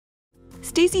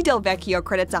Stacey Delvecchio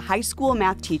credits a high school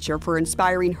math teacher for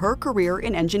inspiring her career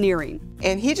in engineering.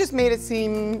 And he just made it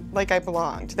seem like I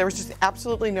belonged. There was just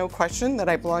absolutely no question that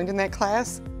I belonged in that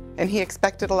class. And he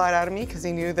expected a lot out of me because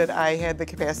he knew that I had the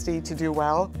capacity to do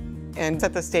well and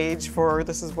set the stage for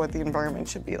this is what the environment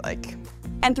should be like.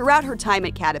 And throughout her time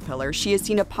at Caterpillar, she has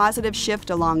seen a positive shift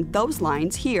along those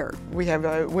lines here. We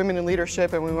have women in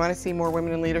leadership, and we want to see more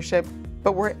women in leadership,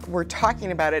 but we're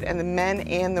talking about it, and the men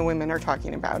and the women are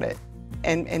talking about it,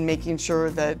 and making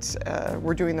sure that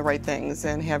we're doing the right things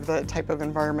and have the type of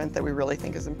environment that we really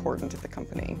think is important to the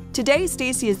company. Today,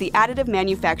 Stacey is the additive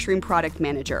manufacturing product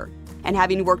manager, and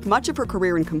having worked much of her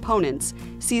career in components,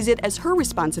 sees it as her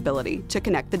responsibility to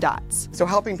connect the dots. So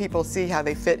helping people see how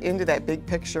they fit into that big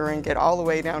picture and get all the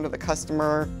way down to the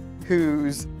customer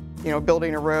who's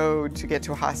building a road to get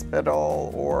to a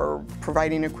hospital or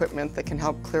providing equipment that can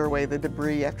help clear away the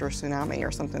debris after a tsunami or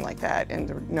something like that, and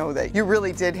to know that you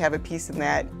really did have a piece in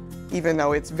that, even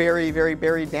though it's very, very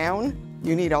buried down,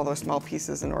 you need all those small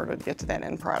pieces in order to get to that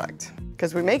end product.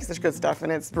 Because we make such good stuff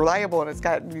and it's reliable and it's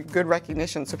got good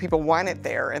recognition, so people want it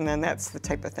there, and then that's the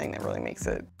type of thing that really makes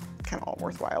it kind of all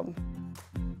worthwhile.